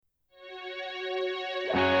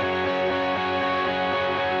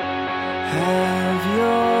Have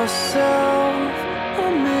yourself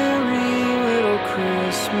a merry little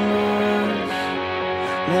Christmas.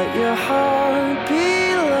 Let your heart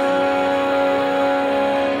be light.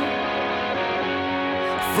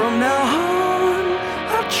 From now on,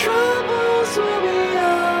 our troubles will be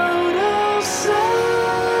out of sight.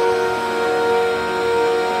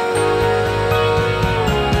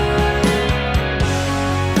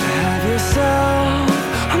 Have yourself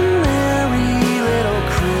a merry little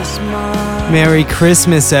Christmas. Merry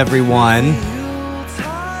Christmas, everyone.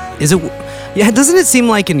 Is it? Yeah, doesn't it seem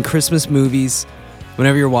like in Christmas movies,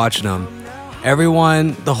 whenever you're watching them,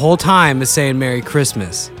 everyone the whole time is saying Merry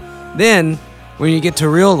Christmas. Then, when you get to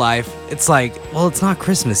real life, it's like, well, it's not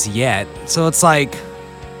Christmas yet. So it's like,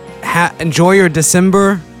 enjoy your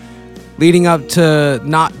December, leading up to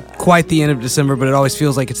not quite the end of December, but it always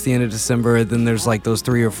feels like it's the end of December. Then there's like those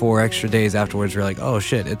 3 or 4 extra days afterwards where you're like, oh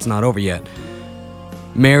shit, it's not over yet.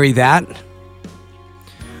 Marry that.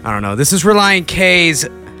 I don't know. This is Relient K's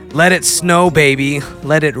Let It Snow Baby,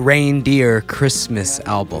 Let It Rain Dear Christmas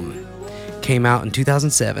album. Came out in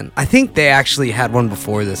 2007. I think they actually had one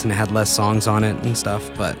before this and it had less songs on it and stuff,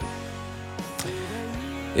 but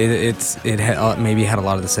it had, maybe had a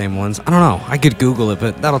lot of the same ones. I don't know. I could Google it,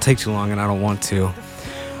 but that'll take too long and I don't want to.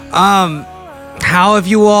 How have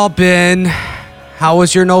you all been? How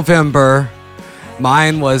was your November?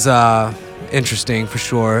 Mine was interesting for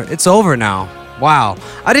sure. It's over now. Wow.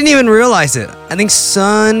 I didn't even realize it. I think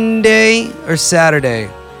Sunday or Saturday,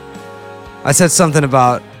 I said something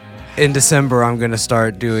about in December I'm going to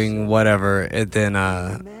start doing whatever. And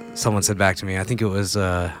then someone said back to me, I think it was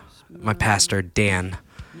my pastor, Dan.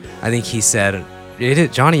 I think he said,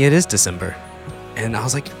 Johnny, it is December. And I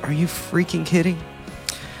was like, are you freaking kidding?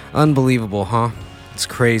 Unbelievable, huh? It's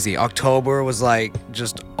crazy. October was like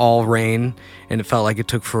just all rain and it felt like it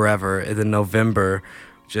took forever. And then November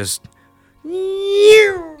just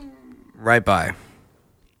right by.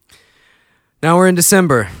 Now we're in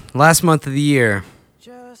December, last month of the year.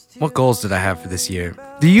 What goals did I have for this year?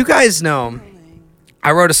 Do you guys know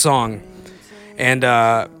I wrote a song and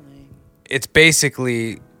it's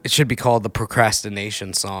basically, it should be called the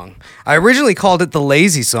procrastination song. I originally called it the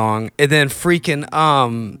lazy song and then freaking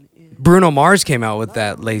Bruno Mars came out with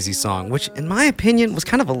that lazy song, which in my opinion was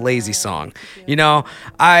kind of a lazy song. You know,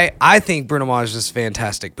 I think Bruno Mars is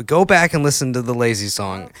fantastic, but go back and listen to the lazy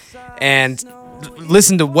song and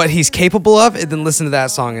listen to what he's capable of and then listen to that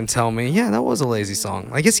song and tell me, yeah, that was a lazy song.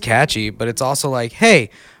 Like, it's catchy, but it's also like, hey,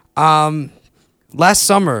 last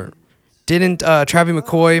summer, didn't Travie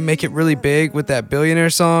McCoy make it really big with that Billionaire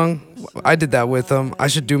song? I did that with him. I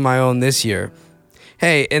should do my own this year.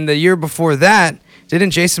 Hey, and the year before that,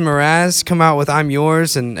 didn't Jason Mraz come out with I'm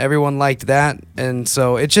Yours and everyone liked that? And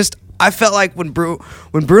so it just, I felt like when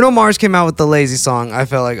Bruno Mars came out with the lazy song, I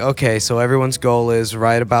felt like, okay, so everyone's goal is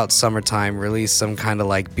right about summertime, release some kind of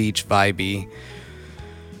like beach vibey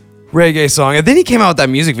reggae song. And then he came out with that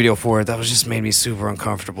music video for it that was just made me super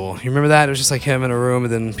uncomfortable. You remember that? It was just like him in a room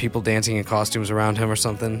and then people dancing in costumes around him or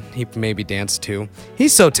something. He maybe danced too.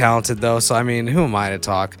 He's so talented though, so I mean, who am I to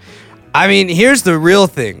talk? I mean, here's the real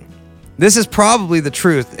thing. This is probably the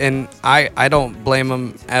truth, and I don't blame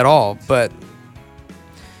him at all, but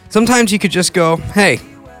sometimes you could just go, hey,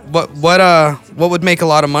 what would make a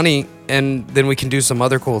lot of money, and then we can do some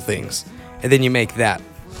other cool things, and then you make that.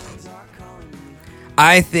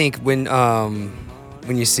 I think when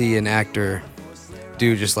you see an actor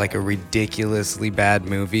do just like a ridiculously bad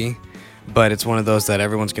movie, but it's one of those that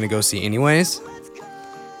everyone's gonna go see anyways,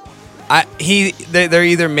 they're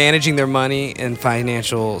either managing their money and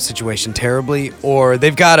financial situation terribly, or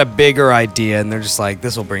they've got a bigger idea and they're just like,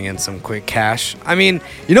 this will bring in some quick cash. I mean,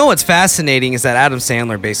 you know what's fascinating is that Adam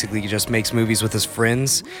Sandler basically just makes movies with his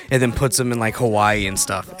friends and then puts them in like Hawaii and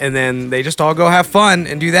stuff. And then they just all go have fun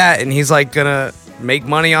and do that. And he's like gonna make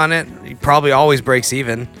money on it. He probably always breaks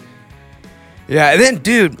even. Yeah, and then,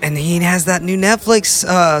 dude, and he has that new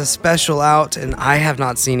Netflix special out, and I have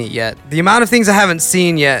not seen it yet. The amount of things I haven't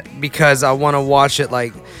seen yet because I want to watch it,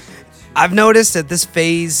 like, I've noticed at this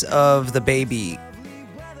phase of the baby,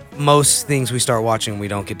 most things we start watching we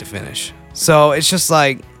don't get to finish. So it's just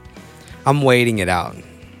like, I'm waiting it out.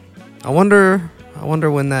 I wonder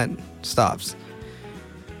when that stops.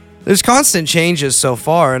 There's constant changes so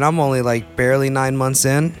far, and I'm only like barely 9 months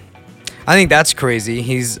in. I think that's crazy.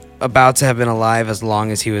 He's about to have been alive as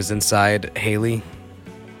long as he was inside Haley.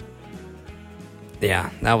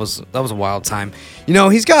 Yeah, that was a wild time. You know,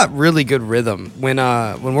 he's got really good rhythm. When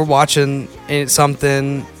we're watching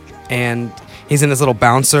something and he's in his little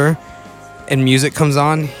bouncer and music comes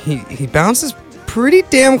on, he bounces pretty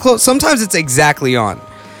damn close. Sometimes it's exactly on.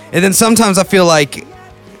 And then sometimes I feel like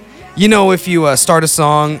you know, if you start a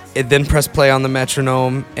song and then press play on the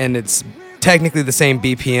metronome, and it's technically the same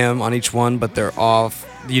BPM on each one, but they're off.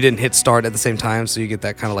 You didn't hit start at the same time, so you get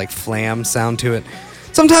that kind of like flam sound to it.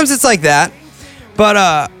 Sometimes it's like that, but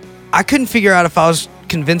I couldn't figure out if I was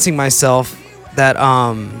convincing myself that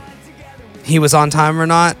he was on time or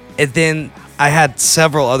not. And then I had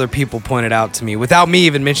several other people point it out to me without me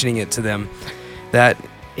even mentioning it to them that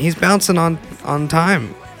he's bouncing on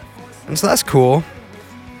time. And so that's cool.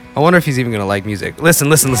 I wonder if he's even going to like music. Listen.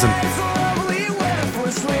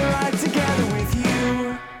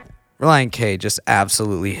 Relient K just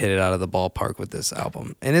absolutely hit it out of the ballpark with this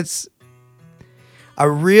album. And I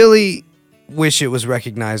really wish it was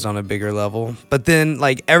recognized on a bigger level. But then,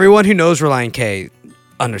 like, everyone who knows Relient K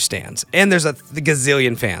understands. And there's the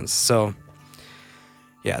gazillion fans. So,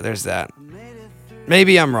 yeah, there's that.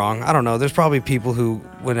 Maybe I'm wrong. I don't know. There's probably people who,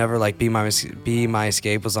 whenever, like, Be My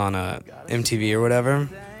Escape was on MTV or whatever,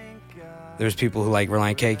 there's people who, like,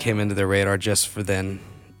 Relient K came into their radar just for then.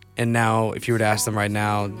 And now, if you were to ask them right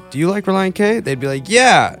now, do you like Relient K? They'd be like,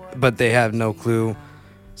 yeah, but they have no clue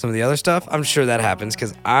some of the other stuff. I'm sure that happens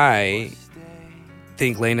because I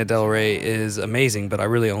think Lana Del Rey is amazing, but I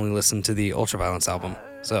really only listen to the Ultraviolence album.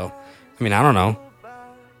 So, I mean, I don't know.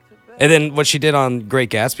 And then what she did on Great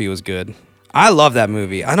Gatsby was good. I love that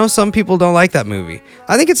movie. I know some people don't like that movie.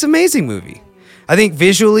 I think it's an amazing movie. I think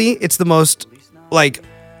visually, it's the most, like,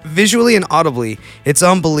 visually and audibly, it's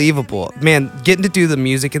unbelievable. Man, getting to do the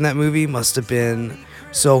music in that movie must have been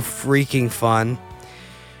so freaking fun.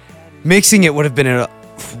 Mixing it would have been a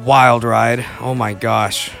wild ride. Oh my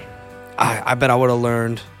gosh. I bet I would have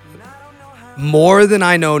learned more than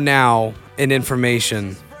I know now in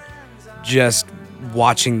information just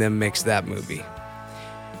watching them mix that movie.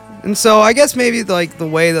 And so I guess maybe like the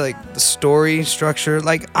way that like the story structure,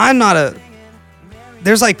 like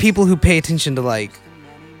there's like people who pay attention to like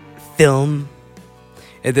film,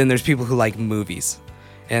 and then there's people who like movies,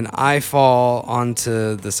 and I fall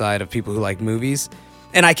onto the side of people who like movies,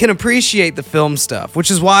 and I can appreciate the film stuff, which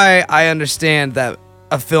is why I understand that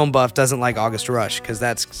a film buff doesn't like August Rush, because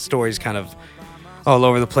that story's kind of all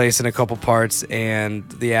over the place in a couple parts, and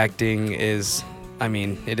the acting is, I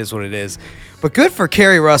mean, it is what it is. But good for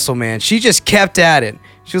Kerry Russell, man. She just kept at it.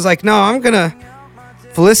 She was like, no,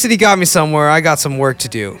 Felicity got me somewhere. I got some work to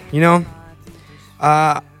do, you know?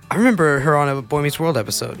 I remember her on a Boy Meets World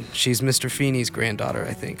episode. She's Mr. Feeney's granddaughter,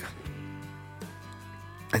 I think.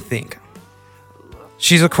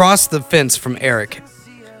 She's across the fence from Eric,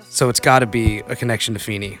 so it's got to be a connection to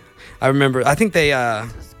Feeney. I think they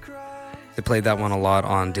played that one a lot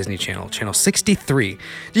on Disney Channel 63.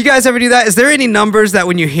 Do you guys ever do that? Is there any numbers that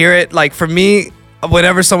when you hear it, like for me,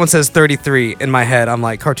 whenever someone says 33 in my head, I'm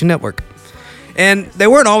like, Cartoon Network. And they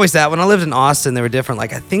weren't always that. When I lived in Austin, they were different.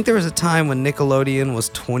 Like, I think there was a time when Nickelodeon was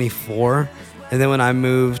 24, and then when I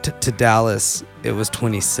moved to Dallas, it was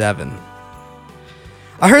 27.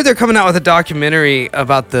 I heard they're coming out with a documentary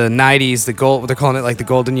about the 90s, they're calling it like the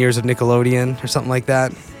golden years of Nickelodeon or something like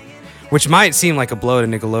that, which might seem like a blow to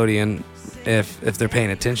Nickelodeon if they're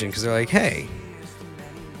paying attention, because they're like, hey,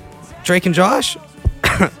 Drake and Josh?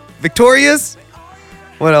 Victorious?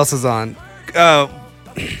 What else is on?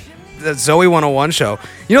 The Zoe 101 show.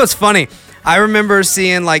 You know what's funny? I remember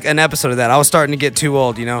seeing like an episode of that. I was starting to get too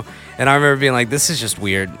old, you know? And I remember being like, this is just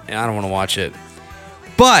weird, and I don't want to watch it.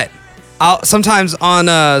 But sometimes on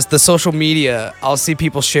the social media, I'll see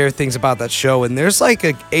people share things about that show, and there's like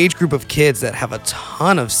an age group of kids that have a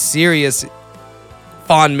ton of serious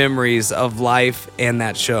fond memories of life and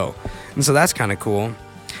that show. And so that's kind of cool.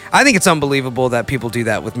 I think it's unbelievable that people do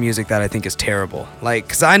that with music that I think is terrible. Like,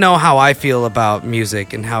 because I know how I feel about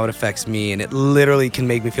music and how it affects me, and it literally can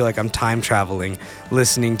make me feel like I'm time traveling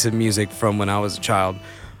listening to music from when I was a child.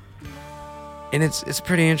 And it's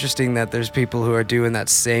pretty interesting that there's people who are doing that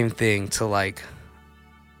same thing to like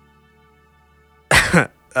the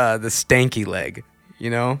Stanky Leg, you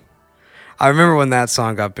know? I remember when that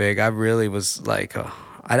song got big, I really was like,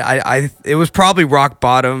 it was probably rock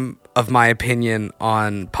bottom of my opinion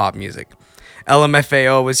on pop music.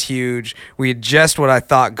 LMFAO was huge. We had just what I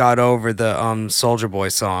thought got over the Soulja Boy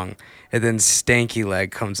song, and then Stanky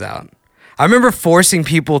Leg comes out. I remember forcing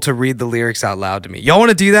people to read the lyrics out loud to me. Y'all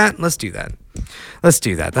want to do that? Let's do that.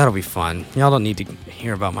 That'll be fun. Y'all don't need to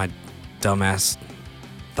hear about my dumbass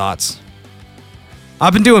thoughts.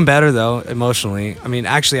 I've been doing better, though, emotionally. I mean,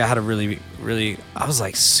 actually, I had a really, I was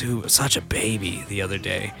like such a baby the other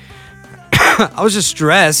day. I was just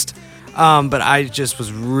stressed, but I just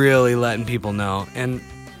was really letting people know. And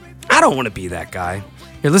I don't want to be that guy.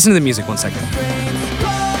 Here, listen to the music 1 second.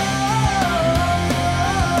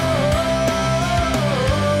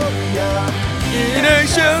 In a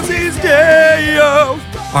celebrations each day, yo.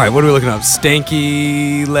 All right, what are we looking up?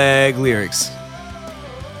 Stanky leg lyrics.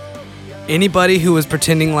 Anybody who was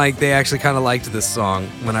pretending like they actually kind of liked this song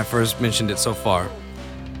when I first mentioned it so far,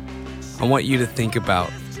 I want you to think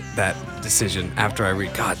about that decision after I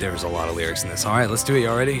read. God, there was a lot of lyrics in this. All right, let's do it. You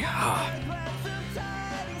all ready?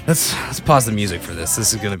 Let's pause the music for this.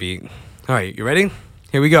 This is going to be... All right, you ready?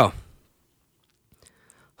 Here we go.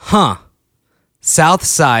 Huh. South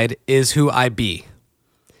side is who I be.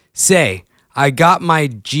 Say, I got my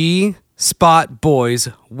G-spot boys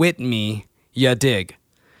with me, ya dig.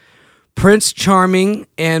 Prince Charming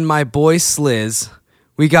and my boy Sliz,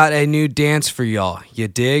 we got a new dance for y'all, ya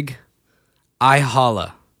dig? I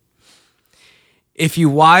holla. If you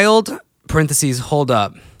wild, parentheses, hold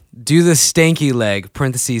up, do the stanky leg,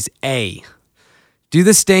 parentheses, A. Do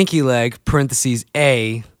the stanky leg, parentheses,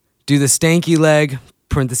 A. Do the stanky leg,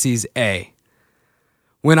 parentheses, A.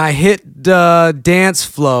 When I hit the dance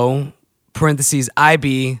flow, parentheses,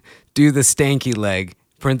 IB, do the stanky leg,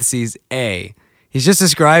 parentheses, A. He's just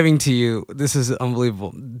describing to you, this is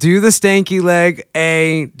unbelievable. Do the stanky leg,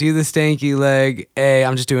 A. Do the stanky leg, A.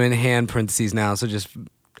 I'm just doing hand parentheses now, so just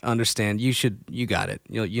understand. You got it.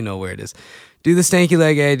 You know where it is. Do the stanky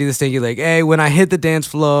leg, A. Do the stanky leg, A. When I hit the dance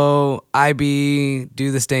flow, IB.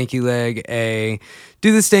 Do the stanky leg, A.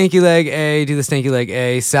 Do the stanky leg, A. Do the stanky leg,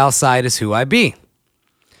 A. South side is who I be.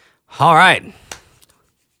 All right.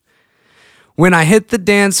 When I hit the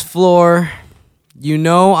dance floor, you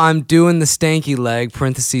know I'm doing the stanky leg,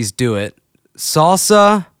 parentheses, do it.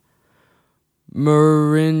 Salsa,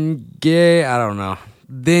 merengue, I don't know.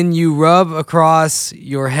 Then you rub across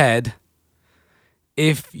your head.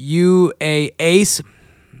 If you a ace,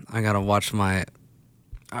 I gotta watch my,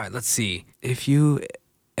 all right, let's see. If you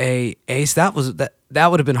a ace, that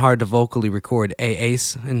would have been hard to vocally record a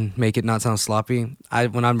ace and make it not sound sloppy.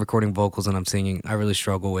 When I'm recording vocals and I'm singing, I really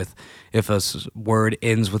struggle with if a word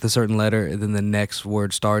ends with a certain letter and then the next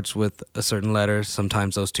word starts with a certain letter.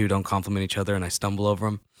 Sometimes those two don't complement each other and I stumble over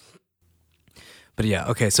them. But yeah,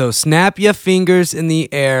 okay, so snap your fingers in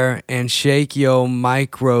the air and shake your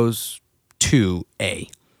micros to A.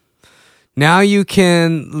 Now you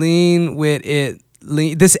can lean with it.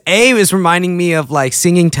 This A is reminding me of like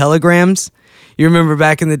singing telegrams. You remember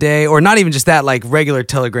back in the day, or not even just that, like regular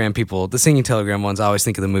telegram people. The singing telegram ones, I always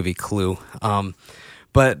think of the movie Clue.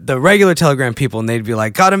 But the regular telegram people, and they'd be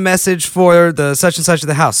like, got a message for the such and such of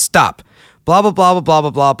the house. Stop. Blah, blah, blah, blah,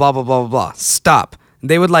 blah, blah, blah, blah, blah, blah, blah. Stop.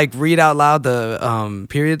 They would like read out loud the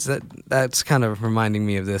periods. That's kind of reminding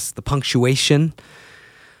me of this. The punctuation.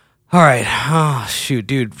 All right. Oh, shoot,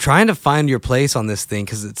 dude. Trying to find your place on this thing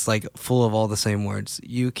because it's like full of all the same words.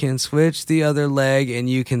 You can switch the other leg and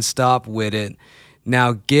you can stop with it.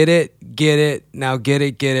 Now get it. Now get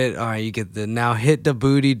it. All right, you get the now hit the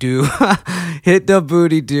booty do. Hit the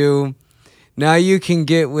booty do. Now you can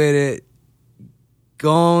get with it.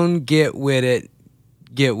 Gon' get with it.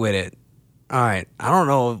 Get with it. All right. I don't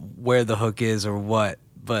know where the hook is or what,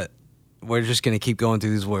 but we're just going to keep going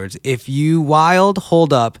through these words. If you wild,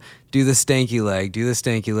 hold up, do the stanky leg, do the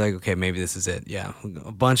stanky leg. Okay, maybe this is it. Yeah,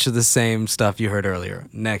 a bunch of the same stuff you heard earlier.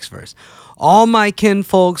 Next verse. All my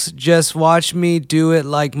kinfolks, just watch me do it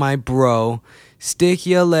like my bro. Stick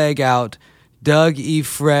your leg out, Doug E.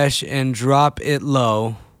 Fresh, and drop it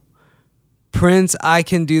low. Prince, I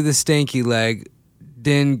can do the stanky leg.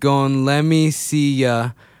 Then gon' let me see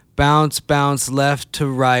ya. Bounce left to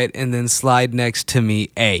right, and then slide next to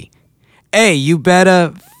me, A. Hey, you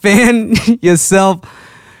better fan yourself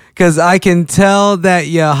because I can tell that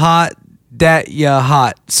you're hot,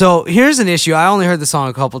 So here's an issue. I only heard the song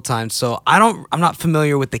a couple times, so I'm not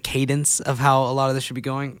familiar with the cadence of how a lot of this should be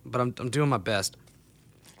going, but I'm doing my best.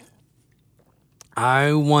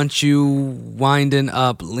 I want you winding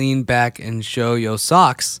up, lean back, and show your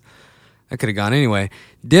socks. That could have gone anyway.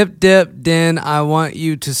 Dip, then I want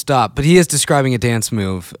you to stop. But he is describing a dance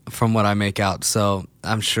move from what I make out, so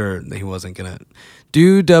I'm sure that he wasn't going to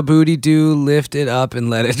do da booty do, lift it up and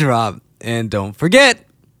let it drop. And don't forget,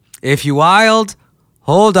 if you wild,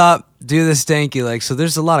 hold up, do the stanky leg. So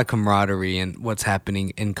there's a lot of camaraderie in what's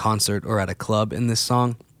happening in concert or at a club in this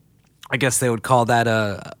song. I guess they would call that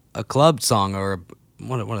a club song or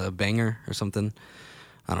a banger or something.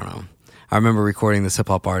 I don't know. I remember recording this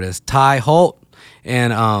hip-hop artist, Ty Holt,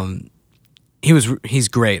 and he's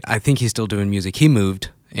great. I think he's still doing music. He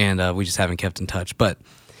moved, and we just haven't kept in touch. But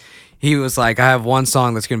he was like, I have one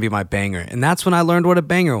song that's going to be my banger. And that's when I learned what a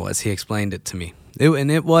banger was. He explained it to me.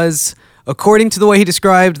 It was, according to the way he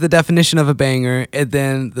described the definition of a banger, and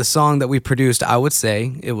then the song that we produced, I would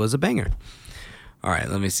say it was a banger. All right,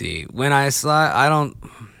 let me see. When I slide, I don't...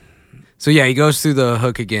 So yeah, he goes through the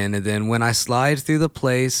hook again, and then when I slide through the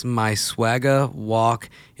place, my swagger walk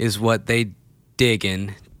is what they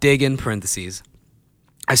diggin', parentheses.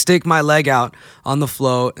 I stick my leg out on the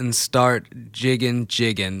float and start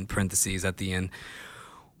jiggin', parentheses at the end.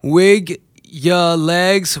 Wig your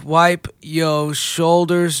legs, wipe your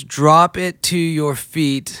shoulders, drop it to your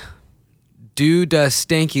feet. Do the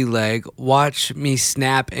stanky leg, watch me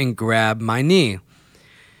snap and grab my knee.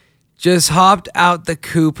 Just hopped out the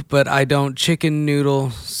coop, but I don't chicken noodle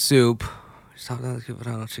soup.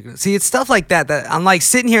 See, it's stuff like that I'm like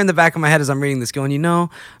sitting here in the back of my head as I'm reading this going,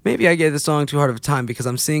 maybe I gave this song too hard of a time because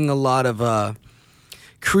I'm seeing a lot of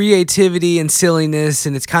creativity and silliness,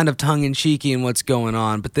 and it's kind of tongue-in-cheeky in what's going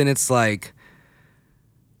on. But then it's like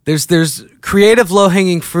there's creative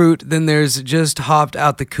low-hanging fruit, then there's just hopped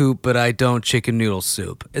out the coop, but I don't chicken noodle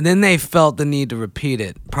soup. And then they felt the need to repeat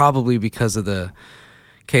it, probably because of the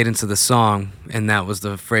cadence of the song, and that was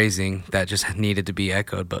the phrasing that just needed to be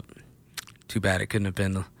echoed, but too bad it couldn't have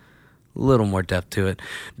been a little more depth to it.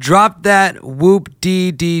 Drop that whoop dee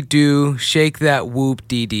dee doo, shake that whoop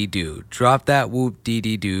dee dee doo. Drop that whoop dee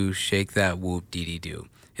dee doo, shake that whoop dee dee doo.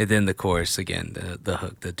 And then the chorus again, the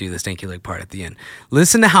hook, the do the stanky leg part at the end.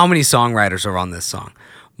 Listen to how many songwriters are on this song.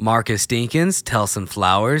 Marcus Dinkins, Telson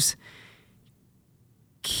Flowers,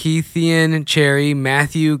 Keithian Cherry,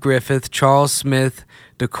 Matthew Griffith, Charles Smith,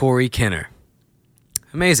 DeCorey Kenner.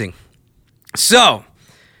 Amazing. So,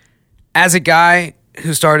 as a guy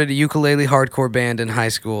who started a ukulele hardcore band in high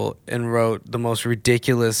school and wrote the most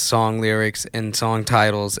ridiculous song lyrics and song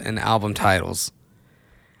titles and album titles,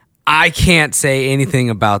 I can't say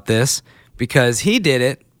anything about this because he did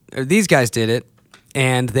it, or these guys did it,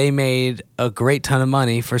 and they made a great ton of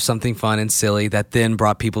money for something fun and silly that then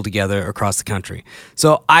brought people together across the country.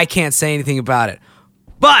 So I can't say anything about it.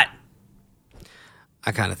 But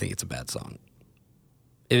I kind of think it's a bad song.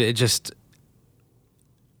 It just...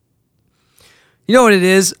 You know what it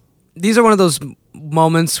is? These are one of those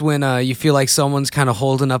moments when you feel like someone's kind of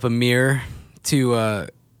holding up a mirror to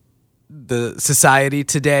the society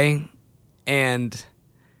today, and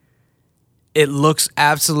it looks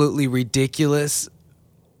absolutely ridiculous,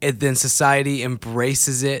 and then society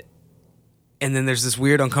embraces it, and then there's this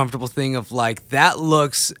weird uncomfortable thing of like, that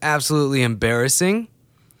looks absolutely embarrassing,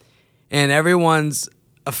 and everyone's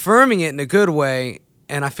affirming it in a good way,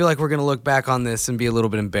 and I feel like we're going to look back on this and be a little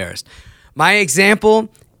bit embarrassed. My example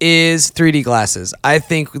is 3D glasses. I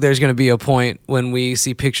think there's going to be a point when we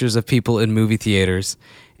see pictures of people in movie theaters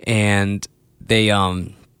and they're all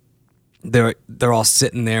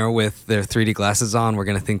sitting there with their 3D glasses on. We're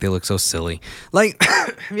going to think they look so silly. Like,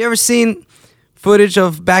 have you ever seen footage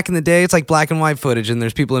of back in the day? It's like black and white footage, and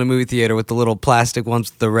there's people in a movie theater with the little plastic ones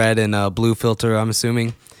with the red and blue filter, I'm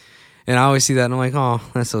assuming. And I always see that and I'm like, oh,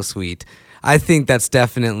 that's so sweet. I think that's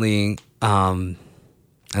definitely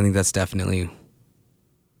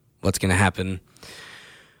what's going to happen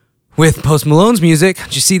with Post Malone's music.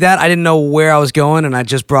 Did you see that? I didn't know where I was going, and I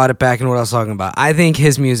just brought it back into what I was talking about. I think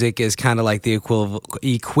his music is kind of like the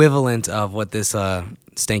equivalent of what this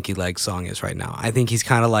Stanky Leg song is right now. I think he's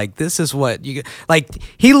kind of like, this is what you... Like,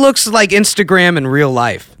 he looks like Instagram in real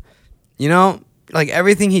life. You know? Like,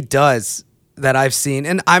 everything he does that I've seen,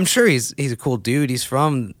 and I'm sure he's a cool dude. He's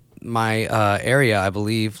from my area, I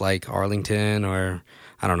believe, like Arlington, or...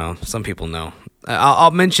 I don't know. Some people know.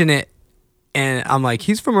 I'll mention it, and I'm like,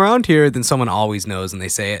 he's from around here. Then someone always knows, and they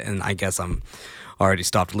say it, and I guess I'm already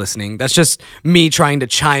stopped listening. That's just me trying to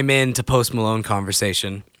chime in to Post Malone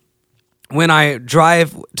conversation. When I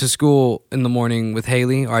drive to school in the morning with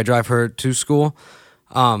Haley, or I drive her to school,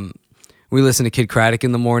 we listen to Kid Craddock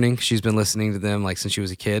in the morning. She's been listening to them like since she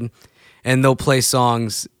was a kid, and they'll play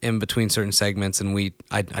songs in between certain segments, and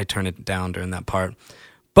I turn it down during that part,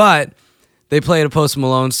 but they played a Post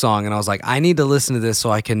Malone song, and I was like, I need to listen to this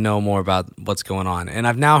so I can know more about what's going on. And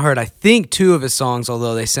I've now heard, I think, 2 of his songs,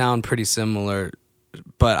 although they sound pretty similar.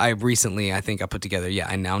 But I put together,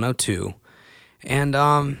 I now know 2. And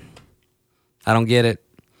I don't get it.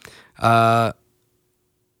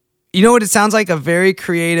 You know what it sounds like? A very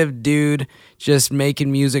creative dude just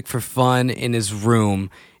making music for fun in his room.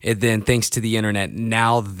 And then thanks to the internet,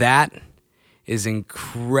 now that is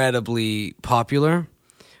incredibly popular.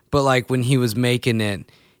 But, like, when he was making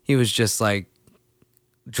it, he was just, like,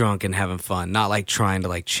 drunk and having fun. Not, like, trying to,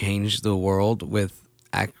 like, change the world with,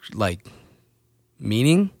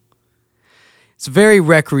 meaning. It's very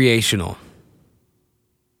recreational.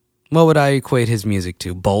 What would I equate his music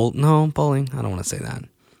to? Bowling? I don't want to say that.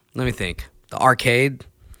 Let me think. The arcade?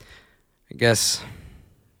 I guess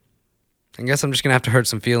I'm just going to have to hurt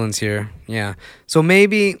some feelings here. Yeah. So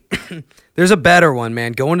maybe there's a better one,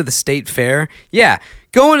 man. Going to the state fair. Yeah.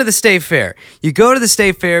 Going to the state fair. You go to the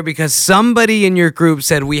state fair because somebody in your group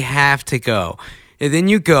said we have to go. And then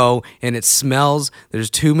you go and it smells. There's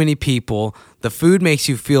too many people. The food makes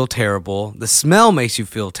you feel terrible. The smell makes you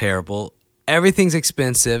feel terrible. Everything's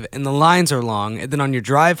expensive and the lines are long. And then on your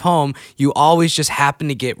drive home, you always just happen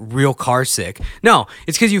to get real car sick. No,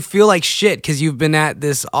 it's because you feel like shit because you've been at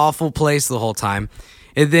this awful place the whole time.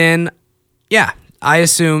 And then, yeah, I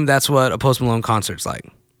assume that's what a Post Malone concert's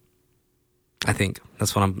like. I think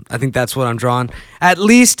that's what I'm drawing. At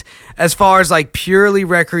least as far as like purely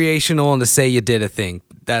recreational and to say you did a thing.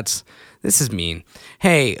 This is mean.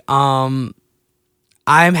 Hey, I'm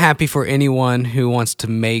happy for anyone who wants to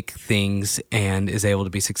make things and is able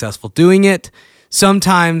to be successful doing it.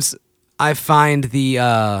 Sometimes I find the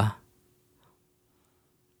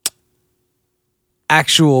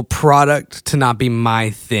actual product to not be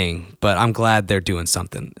my thing, but I'm glad they're doing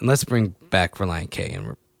something. And let's bring back Relient K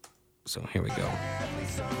and so here we go.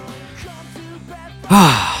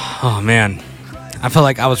 Oh man, I felt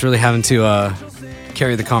like I was really having to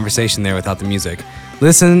carry the conversation there without the music.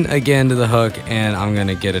 Listen again to the hook and I'm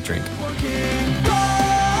gonna get a drink.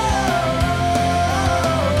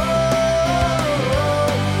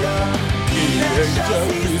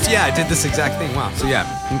 Yeah, I did this exact thing. Wow. So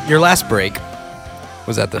yeah, your last break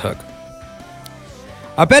was at the hook.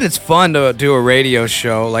 I bet it's fun to do a radio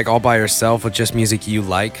show like all by yourself with just music you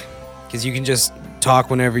like. Because you can just talk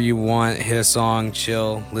whenever you want, hit a song,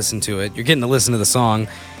 chill, listen to it. You're getting to listen to the song,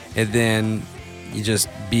 and then you just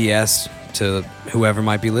BS to whoever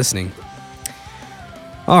might be listening.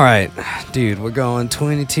 All right, dude, we're going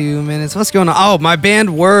 22 minutes. What's going on? Oh, my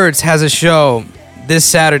band Words has a show this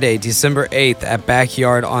Saturday, December 8th at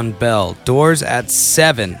Backyard on Bell. Doors at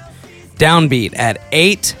 7. Downbeat at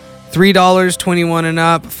 8. $3 21 and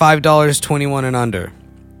up, $5 21 and under.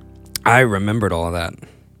 I remembered all of that.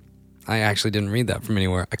 I actually didn't read that from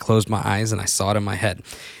anywhere. I closed my eyes and I saw it in my head.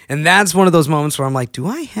 And that's one of those moments where I'm like, do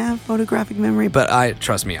I have photographic memory? But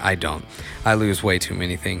trust me, I don't. I lose way too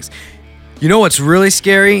many things. You know what's really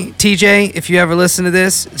scary, TJ, if you ever listen to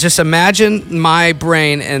this? Just imagine my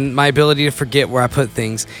brain and my ability to forget where I put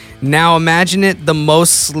things. Now imagine it the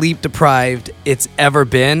most sleep deprived it's ever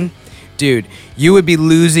been. Dude, you would be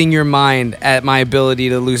losing your mind at my ability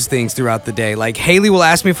to lose things throughout the day. Like, Haley will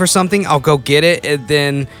ask me for something, I'll go get it, and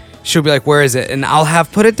then she'll be like, where is it? And I'll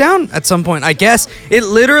have put it down at some point. I guess it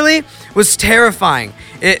literally was terrifying.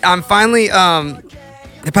 I'm finally,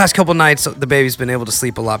 the past couple nights, the baby's been able to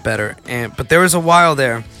sleep a lot better. But there was a while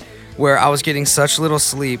there where I was getting such little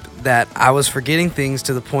sleep that I was forgetting things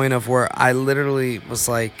to the point of where I literally was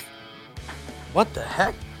like, what the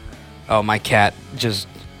heck? Oh, my cat just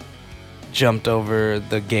jumped over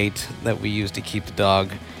the gate that we use to keep the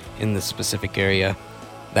dog in the specific area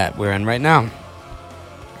that we're in right now.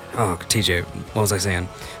 Oh, TJ, what was I saying?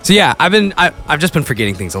 So yeah, I've just been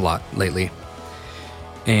forgetting things a lot lately.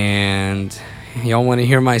 And y'all want to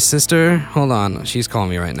hear my sister? Hold on, she's calling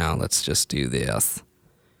me right now. Let's just do this.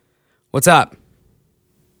 What's up?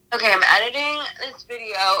 Okay, I'm editing this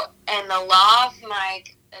video, and the lav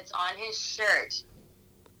mic that's on his shirt,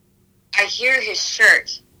 I hear his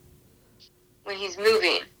shirt when he's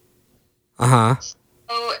moving. Uh-huh.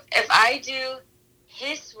 So if I do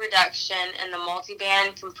hiss reduction in the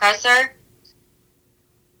multiband compressor,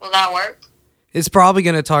 will that work? It's probably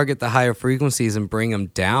going to target the higher frequencies and bring them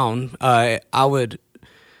down.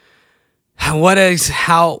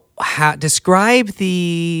 Describe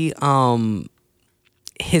the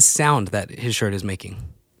his sound that his shirt is making.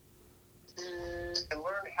 And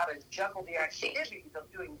learn how to juggle the activities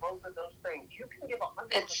of doing both of those things. You can give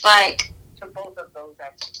 100% It's like to both of those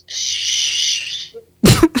activities. shh.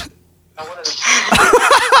 Now, what are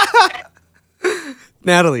the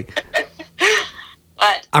Natalie,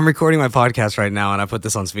 What? I'm recording my podcast right now and I put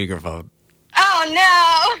this on speakerphone.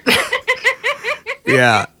 Oh no!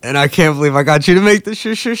 Yeah, and I can't believe I got you to make the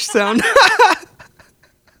shush shush sound.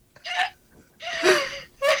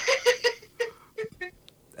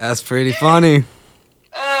 That's pretty funny.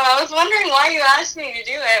 I was wondering why you asked me to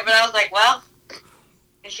do it, but I was like, well,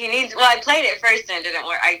 if she needs... Well, I played it first and it didn't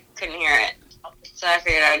work. I couldn't hear it. So I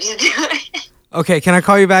figured I would just do it. Okay, can I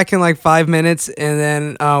call you back in like 5 minutes and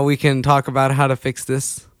then we can talk about how to fix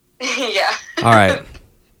this? Yeah. All right.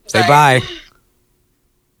 Say bye.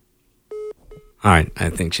 All right, I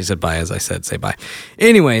think she said bye as I said say bye.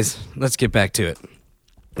 Anyways, let's get back to it.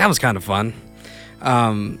 That was kind of fun.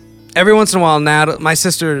 Every once in a while, my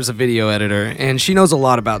sister is a video editor, and she knows a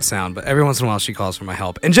lot about sound, but every once in a while she calls for my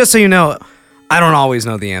help. And just so you know, I don't always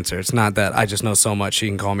know the answer. It's not that I just know so much she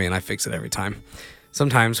can call me and I fix it every time.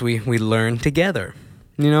 Sometimes we learn together,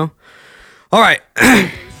 you know? All right.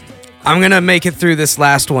 I'm going to make it through this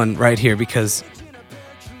last one right here because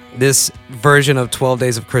this version of 12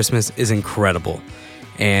 Days of Christmas is incredible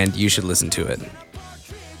and you should listen to it.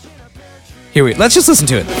 Let's just listen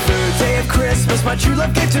to it. Third day of Christmas, my true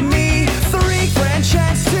love gave to me 3 French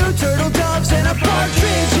hens, 2 turtle doves, and a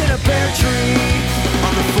partridge in a pear tree.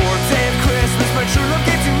 On the 4th day of Christmas, my true love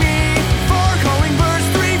gave to me 4 calling birds,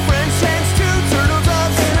 3 French hens, 2 turtle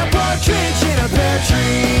doves, and a partridge in a pear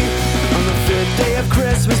tree. On the 5th day of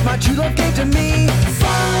Christmas, my true love gave to me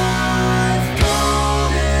 5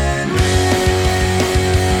 golden rings,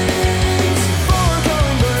 4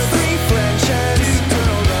 calling birds, 3 French hens, 2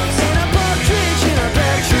 turtle doves, and a partridge in a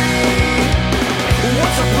pear tree.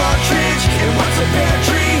 What's a partridge and what's a pear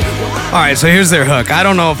tree? All right, so here's their hook. I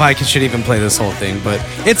don't know if I should even play this whole thing, but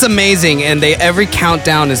it's amazing, and every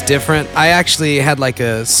countdown is different. I actually had like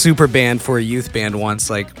a super band for a youth band once.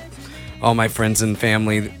 Like all my friends and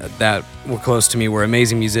family that were close to me were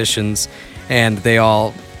amazing musicians, and they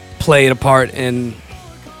all played a part in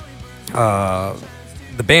the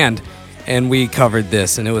band, and we covered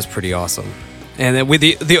this, and it was pretty awesome. And then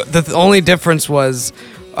the only difference was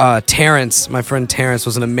Terrence, my friend Terrence,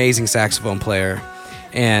 was an amazing saxophone player,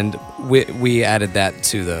 and we added that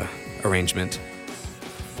to the arrangement.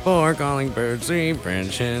 4 calling birds, 3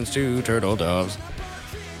 French hens, 2 turtle doves.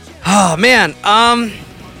 Oh man, I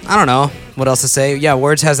don't know what else to say. Yeah,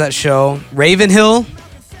 Words has that show. Ravenhill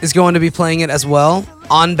is going to be playing it as well,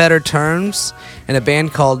 On Better Terms, and a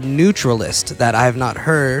band called Neutralist that I have not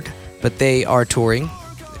heard, but they are touring,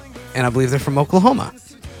 and I believe they're from Oklahoma.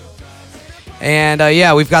 And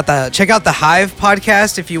yeah, we've got check out the Hive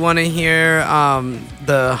podcast if you want to hear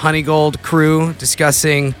the Honeygold crew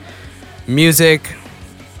discussing music,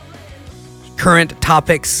 current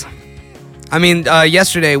topics. I mean,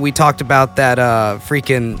 yesterday we talked about that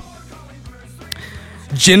freaking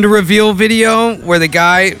gender reveal video where the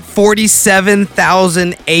guy,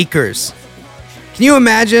 47,000 acres. Can you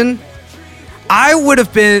imagine? I would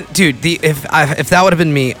have been, dude, if that would have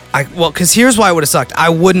been me, because here's why it would have sucked. I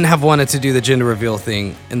wouldn't have wanted to do the gender reveal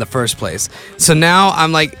thing in the first place. So now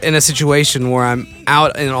I'm like in a situation where I'm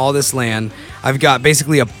out in all this land. I've got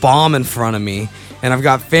basically a bomb in front of me, and I've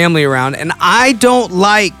got family around, and I don't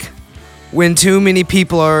like when too many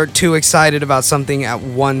people are too excited about something at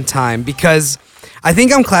one time, because I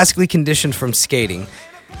think I'm classically conditioned from skating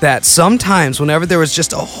that sometimes whenever there was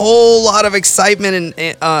just a whole lot of excitement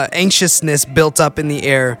and anxiousness built up in the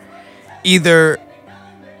air, either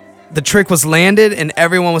the trick was landed and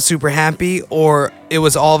everyone was super happy, or it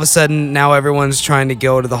was all of a sudden now everyone's trying to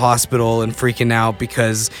go to the hospital and freaking out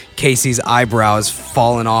because Casey's eyebrow has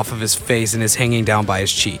fallen off of his face and is hanging down by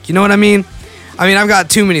his cheek. You know what I mean? I've got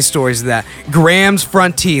too many stories of that. Graham's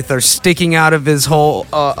front teeth are sticking out of his whole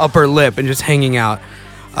upper lip and just hanging out.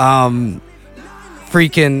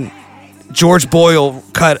 Freaking George Boyle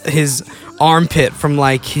cut his armpit from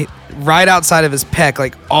like right outside of his pec,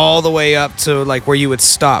 like all the way up to like where you would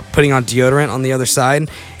stop putting on deodorant on the other side, and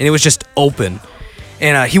it was just open.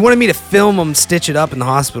 And he wanted me to film him stitch it up in the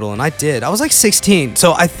hospital, and I did. I was like 16,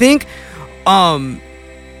 so I think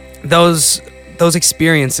those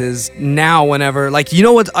experiences now, whenever, like, you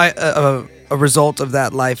know what a result of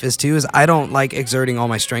that life is too, is I don't like exerting all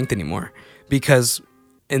my strength anymore, because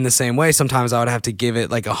in the same way, sometimes I would have to give it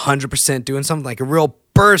like 100% doing something, like a real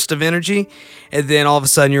burst of energy, and then all of a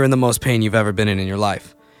sudden you're in the most pain you've ever been in your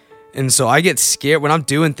life. And so I get scared when I'm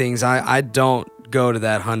doing things. I don't go to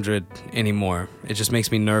that 100 anymore. It just makes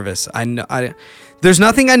me nervous. There's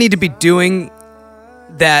nothing I need to be doing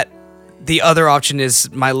that the other option is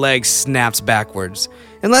my leg snaps backwards,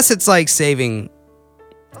 unless it's like saving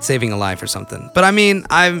a life or something. But I mean,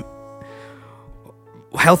 I'm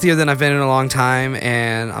healthier than I've been in a long time,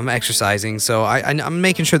 and I'm exercising, so I'm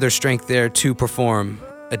making sure there's strength there to perform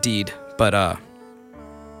a deed. But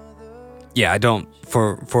yeah, I don't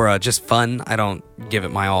for just fun. I don't give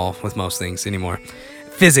it my all with most things anymore,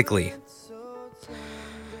 physically.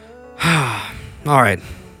 All right.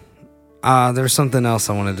 There's something else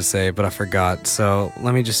I wanted to say, but I forgot. So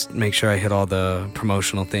let me just make sure I hit all the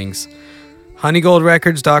promotional things.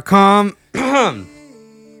 honeygoldrecords.com.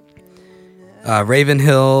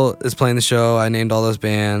 Ravenhill is playing the show. I named all those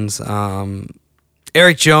bands.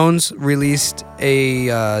 Eric Jones released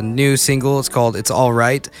a new single. It's called It's All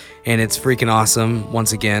Right, and it's freaking awesome.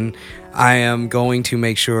 Once again, I am going to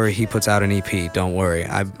make sure he puts out an EP. Don't worry.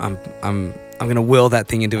 I'm going to will that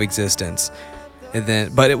thing into existence. And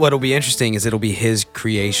then, but what'll be interesting is it'll be his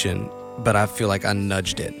creation, but I feel like I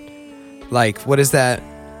nudged it. Like, what is that?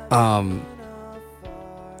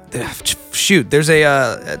 Shoot, there's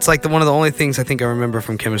it's like one of the only things I think I remember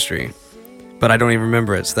from Chemistry, but I don't even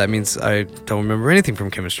remember it, so that means I don't remember anything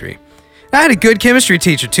from Chemistry. I had a good chemistry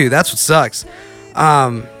teacher too. That's what sucks.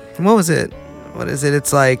 What was it? What is it?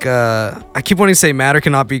 It's like, I keep wanting to say matter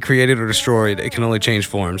cannot be created or destroyed. It can only change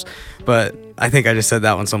forms. But I think I just said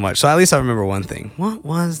that one so much. So at least I remember one thing. What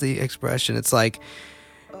was the expression? It's like,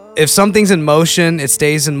 if something's in motion, it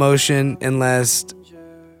stays in motion unless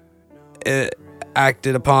it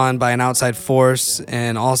acted upon by an outside force.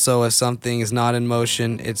 And also, if something is not in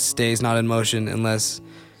motion, it stays not in motion unless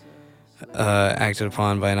acted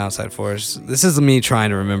upon by an outside force. This is me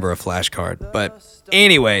trying to remember a flashcard. But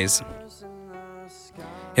anyways,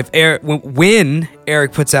 when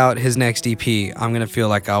Eric puts out his next EP, I'm gonna feel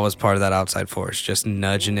like I was part of that outside force, just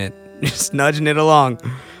nudging it along.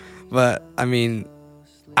 But I mean,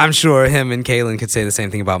 I'm sure him and Kaylin could say the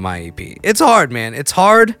same thing about my EP. It's hard, man. It's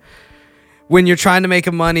hard when you're trying to make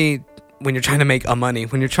money doing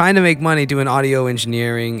audio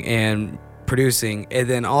engineering and producing, and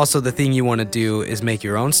then also the thing you want to do is make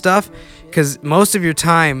your own stuff, because most of your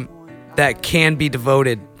time that can be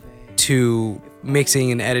devoted to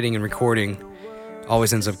mixing and editing and recording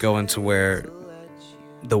always ends up going to where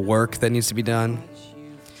the work that needs to be done.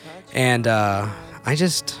 And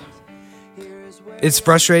it's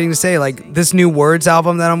frustrating to say, like, this new Words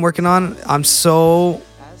album that I'm working on, I'm so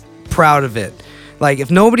proud of it. Like,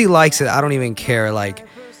 if nobody likes it, I don't even care. Like,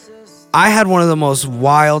 I had one of the most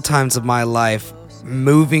wild times of my life,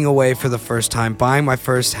 moving away for the first time, buying my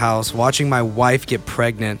first house, watching my wife get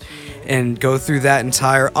pregnant, and go through that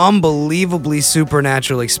entire unbelievably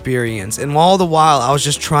supernatural experience. And all the while, I was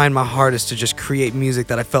just trying my hardest to just create music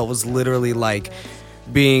that I felt was literally like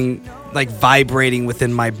being like vibrating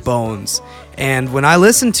within my bones. And when I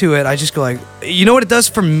listen to it, I just go like, you know what it does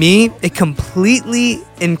for me? It completely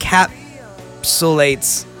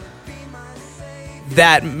encapsulates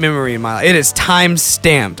that memory in my life. It is time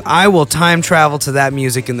stamped. I will time travel to that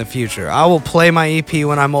music in the future. I will play my EP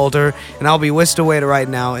when I'm older, and I'll be whisked away to right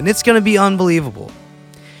now, and it's going to be unbelievable,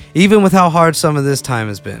 even with how hard some of this time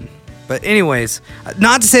has been. But anyways,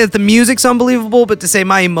 not to say that the music's unbelievable, but to say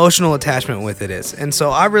my emotional attachment with it is. And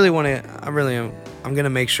so I'm going to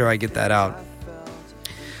make sure I get that out.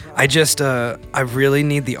 I really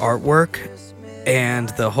need the artwork and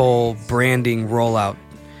the whole branding rollout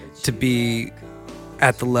to be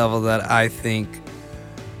at the level that I think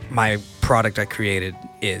my product I created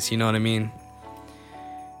is, you know what I mean?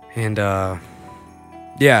 And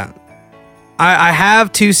yeah, I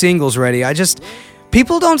have 2 singles ready.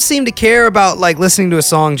 People don't seem to care about like listening to a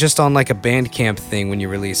song just on like a Bandcamp thing when you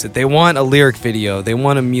release it. They want a lyric video. They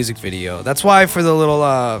want a music video. That's why for the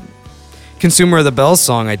little Consumer of the Bells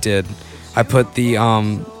song I did, I put the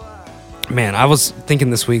man, I was thinking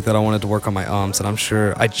this week that I wanted to work on my and I'm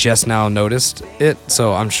sure I just now noticed it,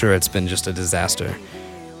 so I'm sure it's been just a disaster.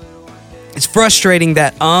 It's frustrating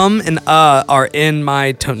that and are in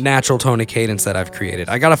my natural tone of cadence that I've created.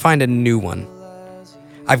 I gotta find a new one.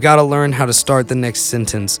 I've gotta learn how to start the next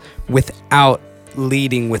sentence without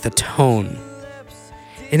leading with a tone.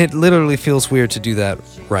 And it literally feels weird to do that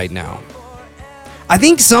right now. I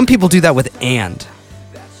think some people do that with and.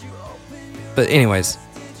 But anyways,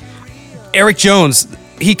 Eric Jones,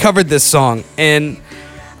 he covered this song, and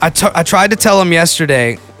I tried to tell him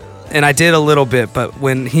yesterday, and I did a little bit, but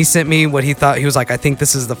when he sent me what he thought, he was like, I think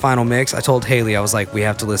this is the final mix. I told Haley, I was like, we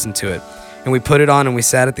have to listen to it. And we put it on, and we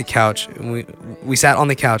sat at the couch, and we sat on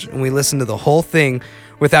the couch, and we listened to the whole thing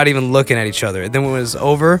without even looking at each other. And then when it was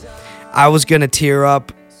over, I was going to tear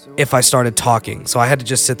up if I started talking. So I had to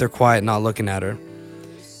just sit there quiet, not looking at her.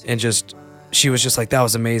 And she was just like, that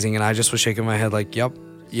was amazing. And I just was shaking my head like, yep.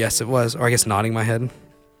 Yes, it was. Or I guess nodding my head.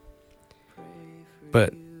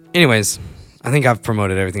 But anyways, I think I've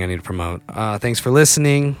promoted everything I need to promote. Thanks for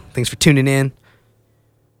listening. Thanks for tuning in.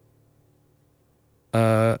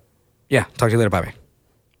 Yeah, talk to you later. Bye-bye.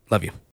 Love you.